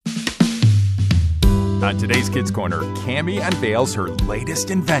On today's Kids Corner, Chamy unveils her latest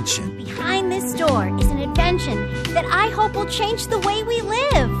invention. Behind this door is an invention that I hope will change the way we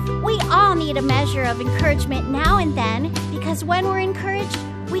live. We all need a measure of encouragement now and then, because when we're encouraged,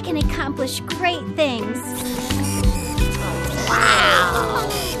 we can accomplish great things. Wow!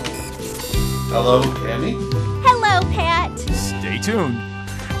 Hello, Chamy. Hello, Pat. Stay tuned.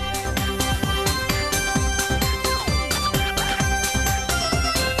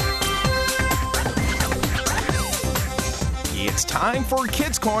 It's time for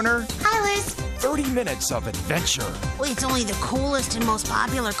Kids Corner. Hi, Liz. 30 minutes of adventure. Well, it's only the coolest and most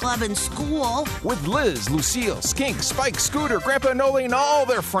popular club in school. With Liz, Lucille, Skink, Spike, Scooter, Grandpa Noli, and all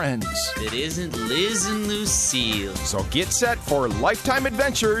their friends. It isn't Liz and Lucille. So get set for lifetime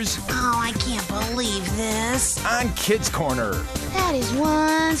adventures. Oh, I can't believe this. On Kids Corner. That is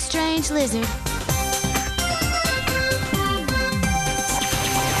one strange lizard.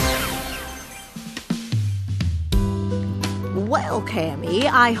 Well, Chamy,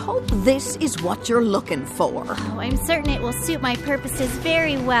 I hope this is what you're looking for. Oh, I'm certain it will suit my purposes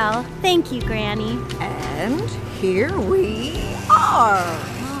very well. Thank you, Granny. And here we are.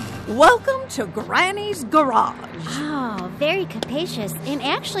 Welcome to Granny's Garage. Oh, very capacious and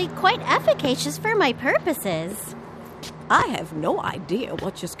actually quite efficacious for my purposes. I have no idea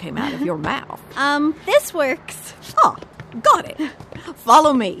what just came out of your mouth. This works. Oh, got it.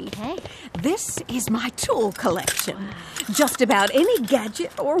 Follow me. Okay. This is my tool collection. Just about any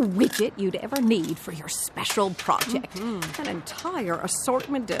gadget or widget you'd ever need for your special project. An entire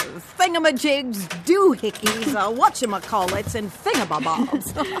assortment of thingamajigs, doohickeys, whatchamacallits, and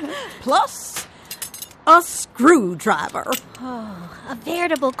thingamabobs. Plus, a screwdriver. Oh, a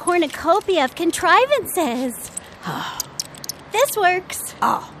veritable cornucopia of contrivances. This works.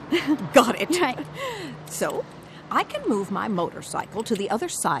 Oh, got it. Right. So, I can move my motorcycle to the other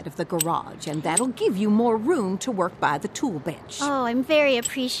side of the garage, and that'll give you more room to work by the tool bench. Oh, I'm very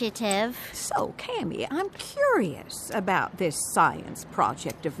appreciative. So, Chamy, I'm curious about this science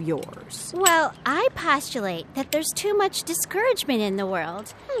project of yours. Well, I postulate that there's too much discouragement in the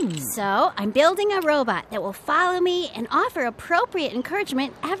world. So, I'm building a robot that will follow me and offer appropriate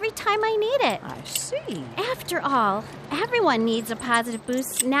encouragement every time I need it. I see. After all, everyone needs a positive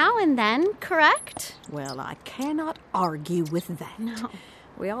boost now and then, correct? Well, I cannot argue with that. No.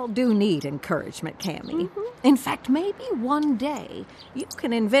 We all do need encouragement, Chamy. In fact, maybe one day you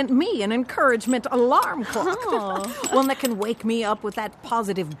can invent me an encouragement alarm clock. Oh. One that can wake me up with that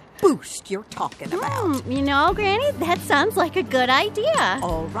positive boost you're talking about. You know, Granny, that sounds like a good idea.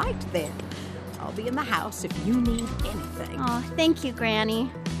 All right, then. I'll be in the house if you need anything. Oh, thank you, Granny.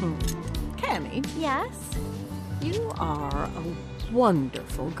 Chamy, Yes? you are a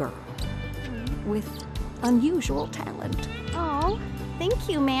wonderful girl with unusual talent. Oh, thank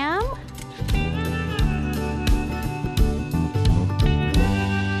you, ma'am.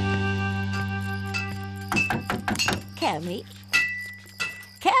 Chamy?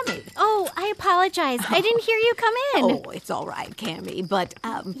 Oh, I apologize. I didn't hear you come in. Oh, it's all right, Chamy, but,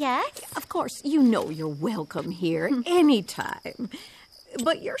 Yes? of course, you know you're welcome here anytime.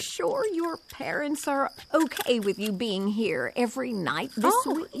 But you're sure your parents are okay with you being here every night this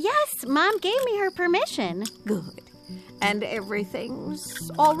week? Yes. Mom gave me her permission. Good. And everything's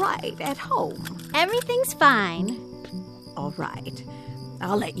all right at home? Everything's fine. All right.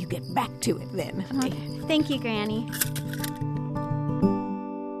 I'll let you get back to it then. Thank you, Granny.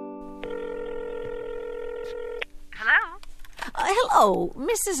 Hello? Hello,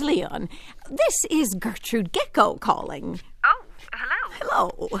 Mrs. Leon. This is Gertrude Gecko calling. Oh, hello.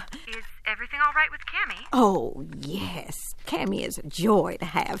 Hello. Is everything all right with Chamy? Oh, yes. Chamy is a joy to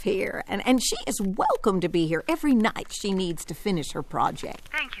have here, and she is welcome to be here every night she needs to finish her project.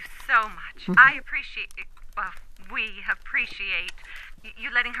 Thank you so much. I appreciate, we appreciate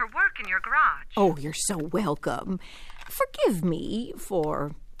you letting her work in your garage. Oh, you're so welcome. Forgive me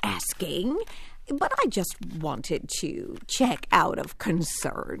for asking, but I just wanted to check out of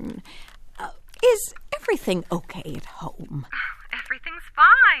concern. Is everything okay at home? Everything's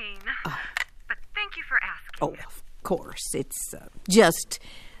fine. But thank you for asking. Oh, of course. It's just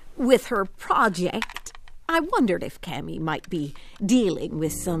with her project. I wondered if Chamy might be dealing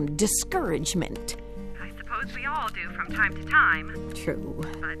with some discouragement. I suppose we all do from time to time. True.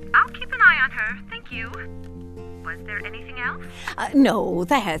 But I'll keep an eye on her. Thank you. Was there anything else? No,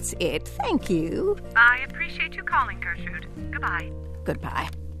 that's it. Thank you. I appreciate you calling, Gertrude. Goodbye. Goodbye.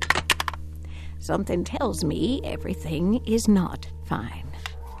 Something tells me everything is not fine.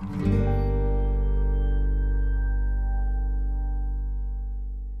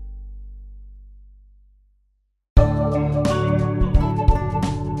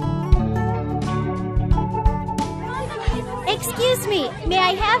 Excuse me, may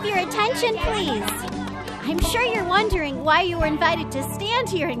I have your attention, please? I'm sure you're wondering why you were invited to stand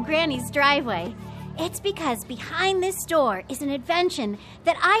here in Granny's driveway. It's because behind this door is an invention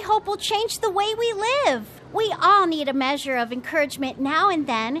that I hope will change the way we live. We all need a measure of encouragement now and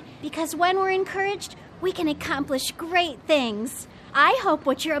then, because when we're encouraged, we can accomplish great things. I hope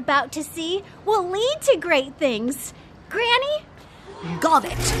what you're about to see will lead to great things. Granny? Got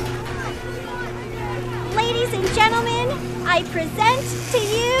it. Ladies and gentlemen, I present to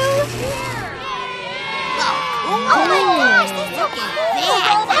you... Oh my gosh,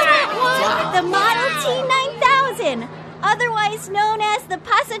 the Model T9000, otherwise known as the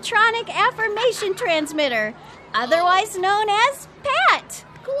Positronic Affirmation Transmitter, otherwise known as Pat.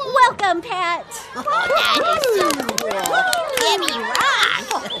 Welcome, Pat. That is so cool. Chamy, rock.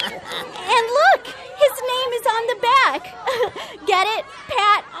 And look, his name is on the back. Get it?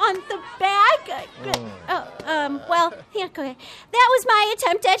 Pat on the back? Well, yeah, okay. That was my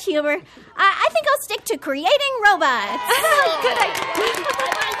attempt at humor. I think I'll stick to creating robots. Good idea.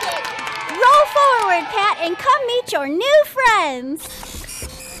 Roll forward, Pat, and come meet your new friends.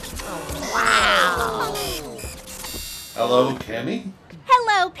 Wow. Hello, Chamy?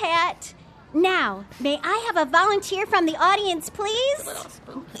 Hello, Pat. Now, may I have a volunteer from the audience, please?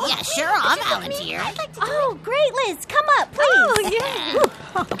 Yeah, sure, I'll volunteer. Oh, great, Liz. Come up, please. Oh,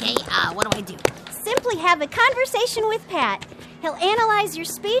 yeah. Okay, what do I do? Simply have a conversation with Pat. He'll analyze your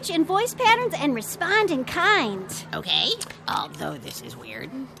speech and voice patterns and respond in kind. Okay, although this is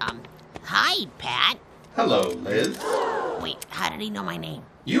weird. Hi, Pat. Hello, Liz. Wait, how did he know my name?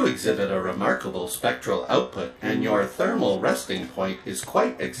 You exhibit a remarkable spectral output, and your thermal resting point is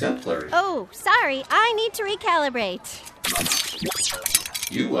quite exemplary. Oh, sorry. I need to recalibrate.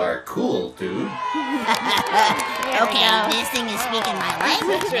 You are cool, dude. Okay, this thing is speaking my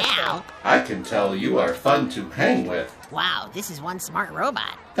language now. I can tell you are fun to hang with. Wow, this is one smart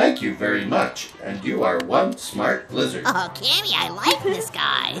robot. Thank you very much, and you are one smart lizard. Oh, Chamy, I like this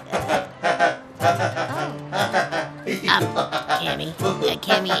guy.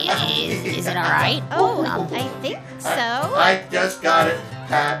 Chamy, is it all right? I think so. I just got it.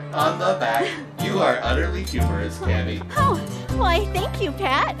 Pat on the back. You are utterly humorous, Chamy. Oh, why, thank you,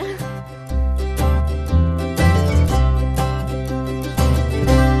 Pat.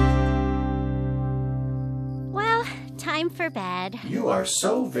 Well, time for bed. You are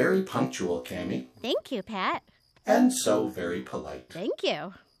so very punctual, Chamy. Thank you, Pat. And so very polite. Thank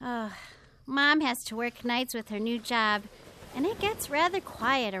you. Mom has to work nights with her new job, and it gets rather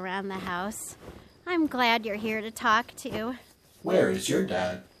quiet around the house. I'm glad you're here to talk to. Where is your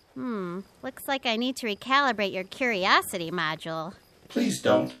dad? Looks like I need to recalibrate your curiosity module. Please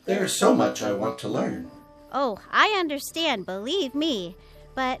don't. There's so much I want to learn. Oh, I understand, believe me.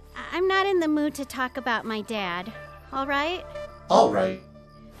 But I'm not in the mood to talk about my dad. All right? All right.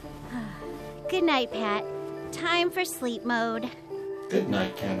 Good night, Pat. Time for sleep mode. Good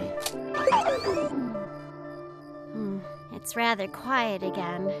night, Chamy. It's rather quiet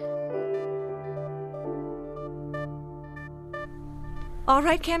again. All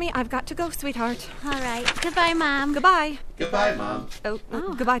right, Chamy, I've got to go, sweetheart. All right. Goodbye, Mom. Goodbye. Goodbye, Mom.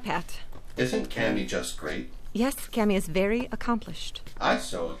 Goodbye, Pat. Isn't Chamy just great? Yes, Chamy is very accomplished. I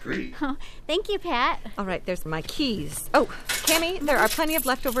so agree. Oh, thank you, Pat. All right, there's my keys. Oh, Chamy, there are plenty of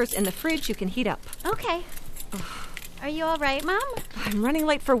leftovers in the fridge you can heat up. Okay. Are you all right, Mom? I'm running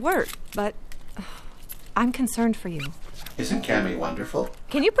late for work, but I'm concerned for you. Isn't Chamy wonderful?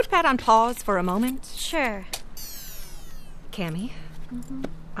 Can you put Pat on pause for a moment? Sure. Chamy,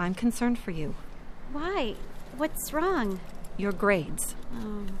 I'm concerned for you. Why? What's wrong? Your grades.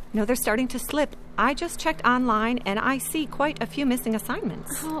 No, they're starting to slip. I just checked online, and I see quite a few missing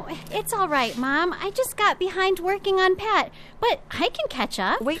assignments. Oh, it's all right, Mom. I just got behind working on Pat, but I can catch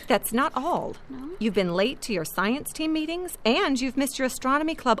up. Wait, that's not all. No? You've been late to your science team meetings, and you've missed your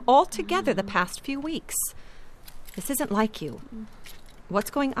astronomy club altogether the past few weeks. This isn't like you.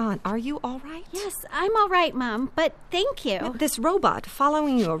 What's going on? Are you all right? Yes, I'm all right, Mom, but thank you. This robot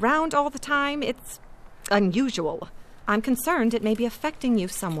following you around all the time, it's unusual. I'm concerned it may be affecting you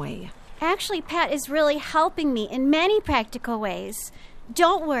some way. Actually, Pat is really helping me in many practical ways.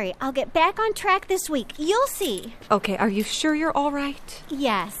 Don't worry, I'll get back on track this week. You'll see. Okay, are you sure you're all right?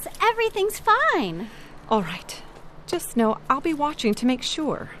 Yes, everything's fine. All right. Just know I'll be watching to make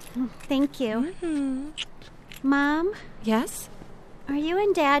sure. Thank you. Mom, Yes? are you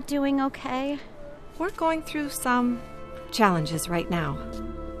and Dad doing okay? We're going through some challenges right now.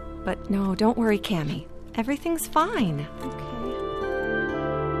 But no, don't worry, Chamy. Everything's fine. Okay.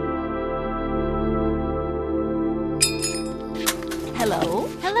 Hello?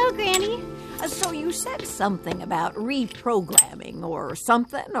 Hello, Granny. So you said something about reprogramming or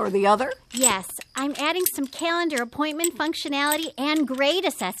something or the other? Yes, I'm adding some calendar appointment functionality and grade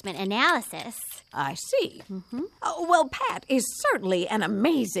assessment analysis. I see. Well, Pat is certainly an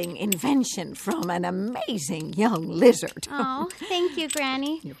amazing invention from an amazing young lizard. Oh, thank you,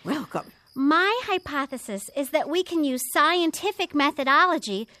 Granny. You're welcome. My hypothesis is that we can use scientific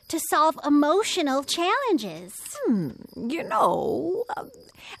methodology to solve emotional challenges. You know,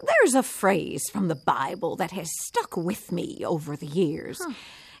 there's a phrase from the Bible that has stuck with me over the years.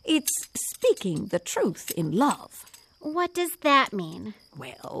 It's speaking the truth in love. What does that mean?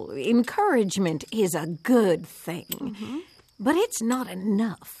 Well, encouragement is a good thing, but it's not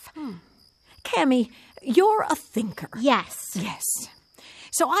enough. Chamy, you're a thinker. Yes. Yes.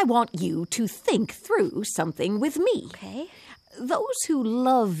 So I want you to think through something with me. Okay. Those who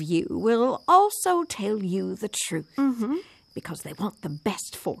love you will also tell you the truth because they want the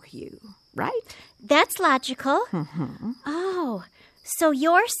best for you, right? That's logical. Oh, so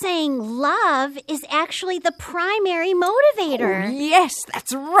you're saying love is actually the primary motivator. Oh, yes,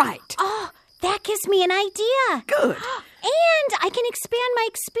 that's right. Oh, that gives me an idea. Good. And I can expand my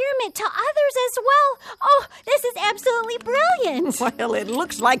experiment to others as well. Oh, this is absolutely brilliant. Well, it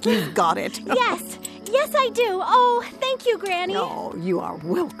looks like you've got it. Yes, I do. Oh, thank you, Granny. Oh, you are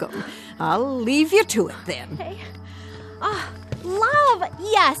welcome. I'll leave you to it then. Okay. Oh, love.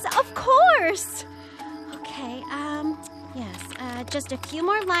 Yes, of course. Okay, yes, just a few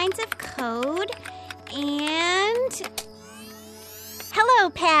more lines of code. And... Hello,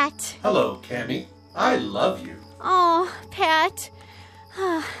 Pat. Hello, Chamy. I love you. Oh, Pat.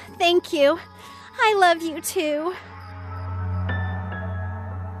 Oh, thank you. I love you, too.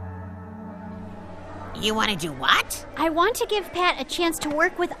 You want to do what? I want to give Pat a chance to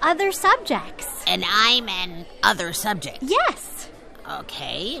work with other subjects. And I'm an other subject. Yes.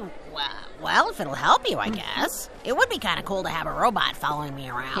 Okay. Well, if it'll help you, I guess. It would be kind of cool to have a robot following me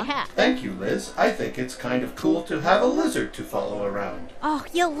around. Yeah. Thank you, Liz. I think it's kind of cool to have a lizard to follow around. Oh,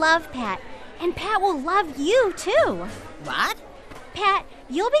 you'll love Pat. And Pat will love you, too. What? Pat,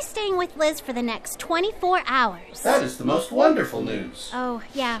 you'll be staying with Liz for the next 24 hours. That is the most wonderful news. Oh,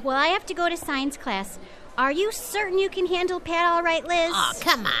 yeah. Well, I have to go to science class. Are you certain you can handle Pat all right, Liz? Oh,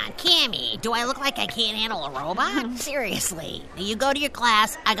 come on, Chamy. Do I look like I can't handle a robot? Seriously. You go to your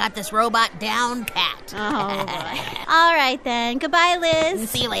class. I got this robot down pat. Oh, boy. All right, then. Goodbye, Liz.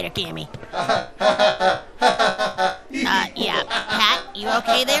 See you later, Chamy. Yeah. Pat, you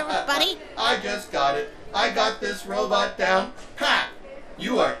okay there, buddy? I just got it. I got this robot down pat.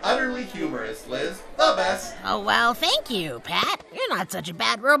 You are utterly humorous, Liz. The best. Oh, well, thank you, Pat. You're not such a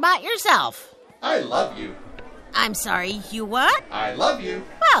bad robot yourself. I love you. I'm sorry, you what? I love you.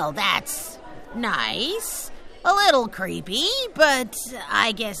 Well, that's nice. A little creepy, but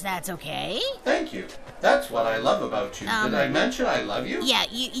I guess that's okay. Thank you. That's what I love about you. Did I mention I love you? Yeah,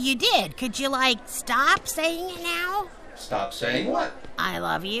 you did. Could you, stop saying it now? Stop saying what? I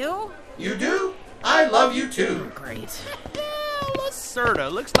love you. You do? I love you too. Great.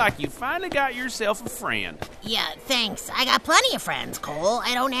 Lacerda, looks like you finally got yourself a friend. Yeah, thanks. I got plenty of friends, Cole.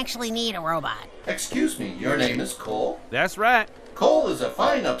 I don't actually need a robot. Excuse me, your name is Cole? That's right. Cole is a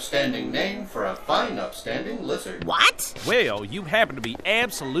fine upstanding name for a fine upstanding lizard. What? Well, you happen to be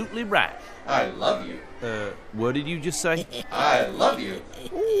absolutely right. I love you. What did you just say? I love you.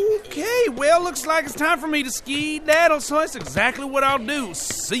 Okay, well, looks like it's time for me to skedaddle, so that's exactly what I'll do.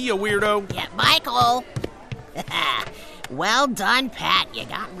 See ya, weirdo. Yeah, bye, Cole. Well done, Pat. You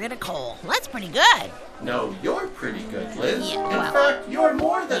got rid of Cole. That's pretty good. No, you're pretty good, Liz. Yeah, In fact, you're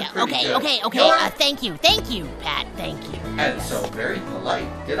more than pretty good. Okay. You're- Thank you, Pat. Thank you. And so very polite.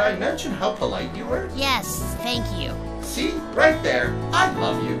 Did I mention how polite you were? Yes, thank you. See? Right there. I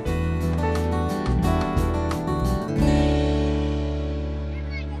love you.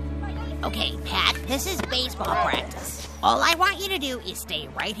 Okay, Pat, this is baseball practice. All I want you to do is stay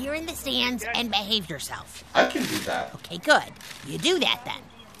right here in the stands and behave yourself. I can do that. Okay, good. You do that then.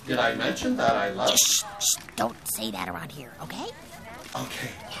 Did I mention that I love? Shh. Don't say that around here, okay?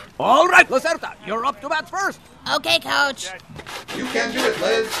 Okay. All right, Lacerda, you're up to bat first. Okay, Coach. You can do it,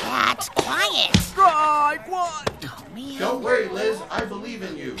 Liz. Pat, quiet. Strike one. Oh, man. Don't worry, Liz. I believe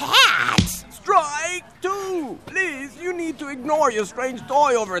in you. Pat! Strike two. Liz, you need to ignore your strange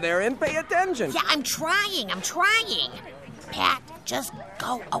toy over there and pay attention. Yeah, I'm trying. Pat, just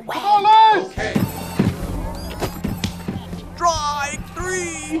go away. Okay. Strike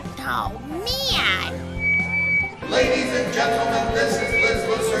three. Oh, man. Ladies and gentlemen, this is Liz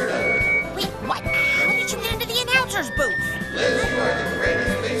Lacerda. Wait, what? How did you get into the announcer's booth? Liz, you are the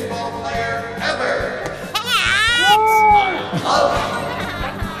greatest baseball player ever. Pat! I love you.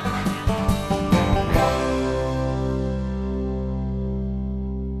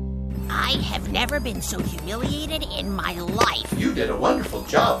 never been so humiliated in my life. You did a wonderful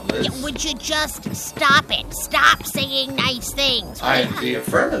job, Liz. Yeah, would you just stop it? Stop saying nice things. I am the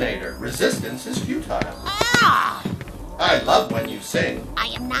Affirminator. Resistance is futile. Ah! I love when you sing. I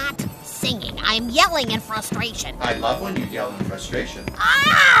am not singing. I am yelling in frustration. I love when you yell in frustration.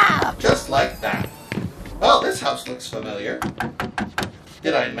 Ah! Just like that. Well, this house looks familiar.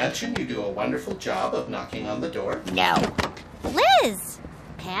 Did I mention you do a wonderful job of knocking on the door? No. Liz!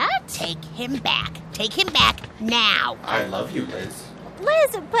 Pat? Take him back. Take him back now. I love you, Liz.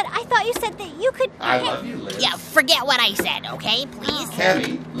 Liz, but I thought you said that you could... I love you, Liz. Yeah, forget what I said, okay? Please?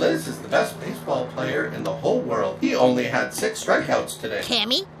 Chamy, Liz is the best baseball player in the whole world. He only had 6 strikeouts today.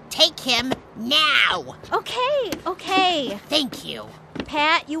 Chamy, take him now. Okay. Thank you.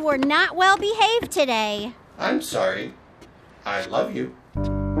 Pat, you were not well behaved today. I'm sorry. I love you.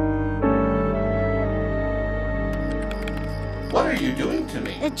 What are you doing to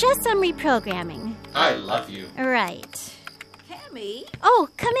me? Just some reprogramming. I love you. Right. Chamy, Oh,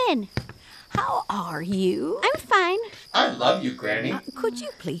 come in. how are you? I'm fine. I love you, Granny. Could you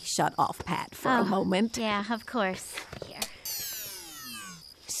please shut off Pat for a moment? Yeah, of course. Here.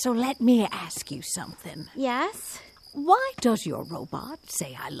 So let me ask you something. Yes? Why does your robot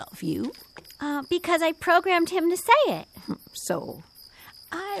say I love you? Because I programmed him to say it. So,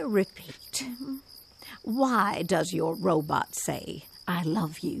 I repeat. Why does your robot say I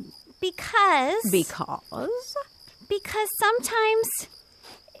love you? Because sometimes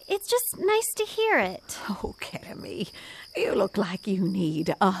it's just nice to hear it. Oh, Chamy, you look like you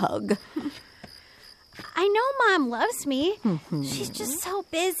need a hug. I know Mom loves me. She's just so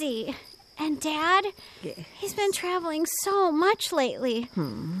busy. And Dad, he's been traveling so much lately.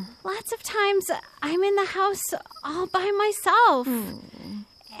 Lots of times I'm in the house all by myself. And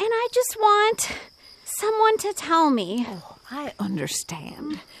I just want someone to tell me. Oh, I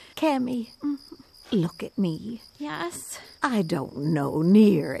understand. Chamy, look at me. Yes? I don't know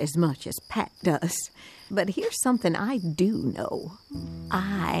near as much as Pat does. But here's something I do know.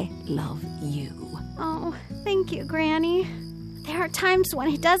 I love you. Oh, thank you, Granny. There are times when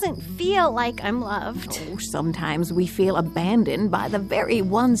it doesn't feel like I'm loved. Oh, sometimes we feel abandoned by the very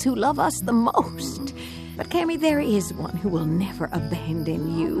ones who love us the most. But, Chamy, there is one who will never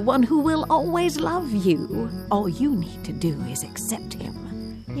abandon you, one who will always love you. All you need to do is accept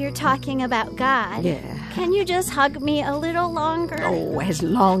him. You're talking about God. Yeah. Can you just hug me a little longer? Oh, as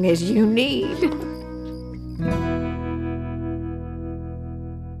long as you need.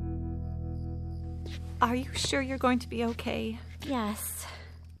 Are you sure you're going to be okay? Yes.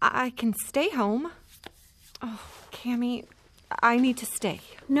 I can stay home. Oh, Chamy, I need to stay.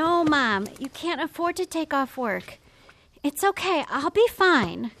 No, Mom. You can't afford to take off work. It's okay. I'll be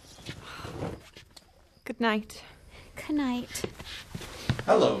fine. Good night. Good night.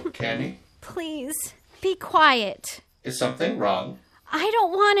 Hello, Chamy. Please, be quiet. Is something wrong? I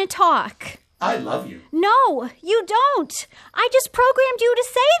don't want to talk. I love you. No, you don't. I just programmed you to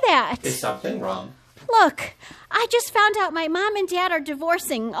say that. Is something wrong? Look, I just found out my mom and dad are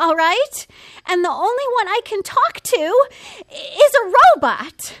divorcing, all right? And the only one I can talk to is a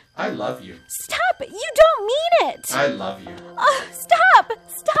robot. I love you. Stop. You don't mean it. I love you. Stop.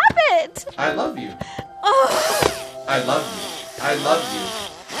 Stop it. I love you. Oh. I love you. I love you.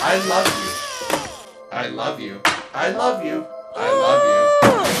 I love you. I love you. I love you. I love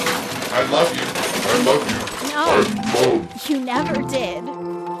you. I love you. I love you. No, I love you never did.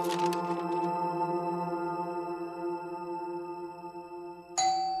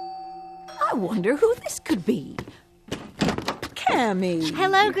 I wonder who this could be. Chamy.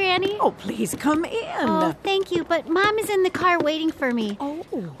 Hello, Granny. Oh, please come in. Oh, thank you, but Mom is in the car waiting for me. Oh.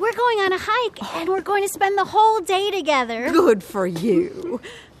 We're going on a hike, and we're going to spend the whole day together. Good for you.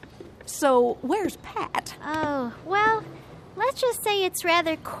 So, where's Pat? Oh, well, let's just say it's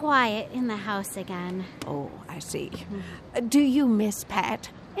rather quiet in the house again. Oh, I see. Do you miss Pat?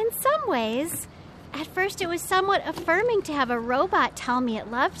 In some ways. At first, it was somewhat affirming to have a robot tell me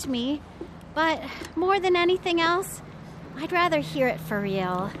it loved me. But more than anything else, I'd rather hear it for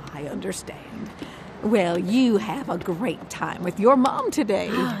real. I understand. Well, you have a great time with your mom today.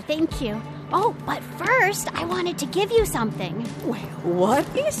 Oh, thank you. Oh, but first, I wanted to give you something. Well, what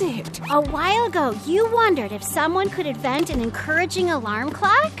is it? A while ago, you wondered if someone could invent an encouraging alarm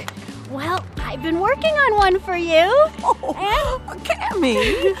clock. Well, I've been working on one for you. Oh,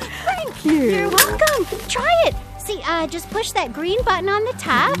 Chamy, thank you. You're welcome. Try it. See, just push that green button on the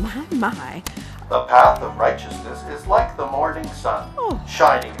top. My. The path of righteousness is like the morning sun,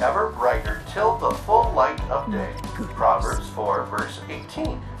 shining ever brighter till the full light of day. Proverbs 4, verse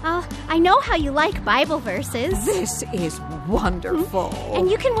 18. Oh, I know how you like Bible verses. This is wonderful. And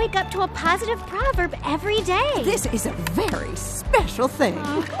you can wake up to a positive proverb every day. This is a very special thing.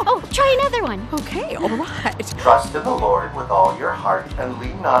 Oh, try another one. Okay, all right. Trust in the Lord with all your heart and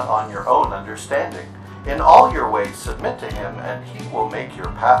lean not on your own understanding. In all your ways submit to him, and he will make your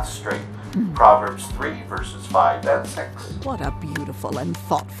path straight. Proverbs 3, verses 5 and 6. What a beautiful and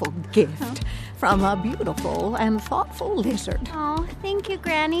thoughtful gift from a beautiful and thoughtful lizard. Oh, thank you,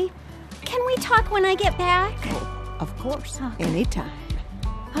 Granny. Can we talk when I get back? Oh, of course, anytime.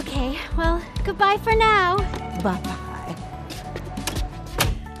 Okay, well, goodbye for now. Bye-bye.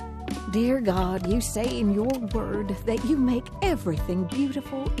 Dear God, you say in your word that you make everything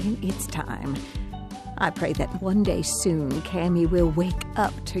beautiful in its time. I pray that one day soon Chamy will wake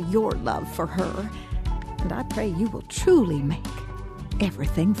up to your love for her. And I pray you will truly make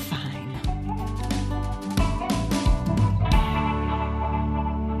everything fine.